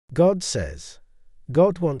God says,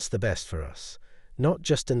 God wants the best for us, not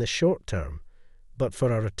just in the short term, but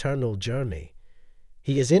for our eternal journey.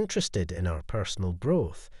 He is interested in our personal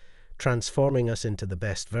growth, transforming us into the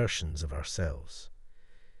best versions of ourselves.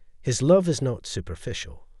 His love is not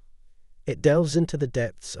superficial. It delves into the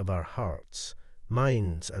depths of our hearts,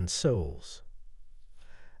 minds, and souls.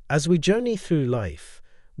 As we journey through life,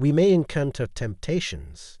 we may encounter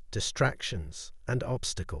temptations, distractions, and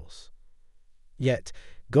obstacles. Yet,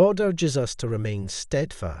 God urges us to remain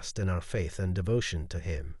steadfast in our faith and devotion to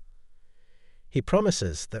Him. He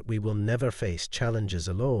promises that we will never face challenges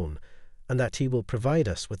alone, and that He will provide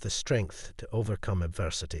us with the strength to overcome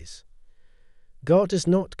adversities. God is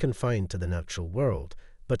not confined to the natural world,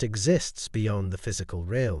 but exists beyond the physical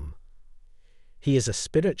realm. He is a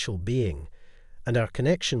spiritual being, and our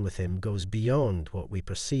connection with Him goes beyond what we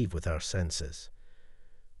perceive with our senses.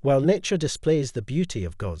 While nature displays the beauty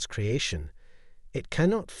of God's creation, it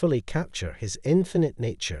cannot fully capture His infinite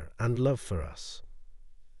nature and love for us.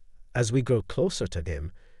 As we grow closer to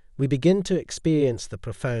Him, we begin to experience the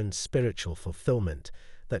profound spiritual fulfillment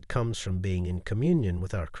that comes from being in communion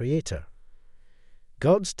with our Creator.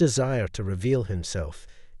 God's desire to reveal Himself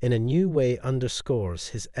in a new way underscores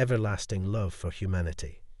His everlasting love for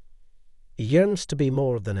humanity. He yearns to be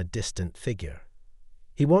more than a distant figure.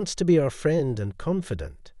 He wants to be our friend and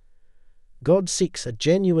confidant. God seeks a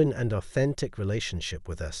genuine and authentic relationship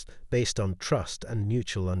with us based on trust and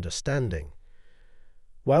mutual understanding.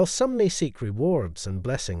 While some may seek rewards and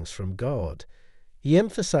blessings from God, He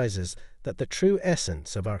emphasizes that the true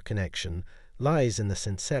essence of our connection lies in the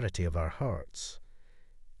sincerity of our hearts.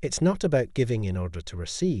 It's not about giving in order to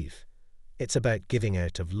receive. It's about giving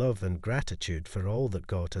out of love and gratitude for all that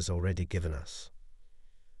God has already given us.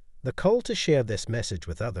 The call to share this message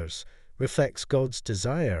with others reflects God's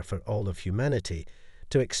desire for all of humanity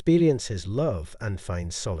to experience His love and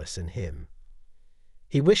find solace in Him.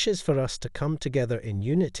 He wishes for us to come together in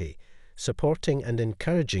unity, supporting and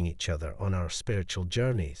encouraging each other on our spiritual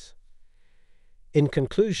journeys. In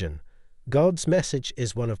conclusion, God's message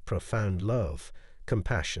is one of profound love,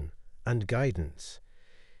 compassion, and guidance.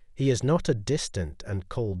 He is not a distant and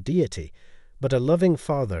cold deity, but a loving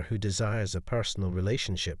Father who desires a personal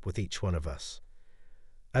relationship with each one of us.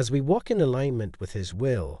 As we walk in alignment with His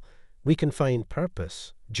will, we can find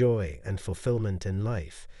purpose, joy, and fulfillment in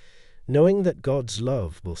life, knowing that God's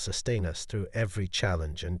love will sustain us through every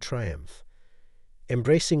challenge and triumph.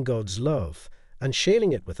 Embracing God's love and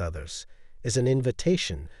sharing it with others is an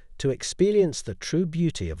invitation to experience the true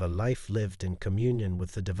beauty of a life lived in communion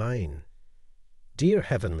with the divine. Dear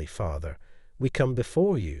Heavenly Father, we come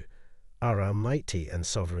before You, our Almighty and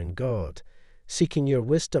Sovereign God, seeking Your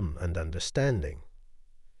wisdom and understanding.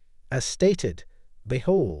 As stated,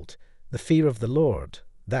 behold, the fear of the Lord,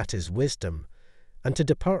 that is wisdom, and to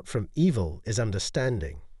depart from evil is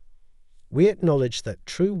understanding. We acknowledge that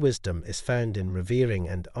true wisdom is found in revering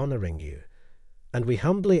and honoring You, and we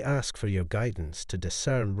humbly ask for Your guidance to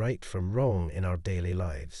discern right from wrong in our daily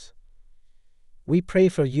lives. We pray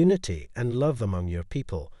for unity and love among Your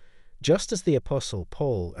people, just as the Apostle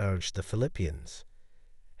Paul urged the Philippians.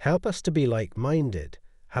 Help us to be like-minded,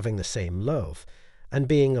 having the same love, and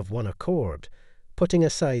being of one accord, putting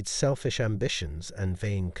aside selfish ambitions and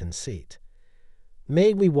vain conceit.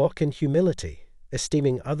 May we walk in humility,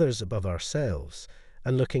 esteeming others above ourselves,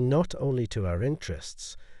 and looking not only to our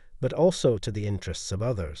interests, but also to the interests of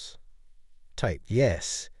others. Type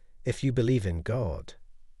yes if you believe in God.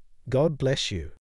 God bless you.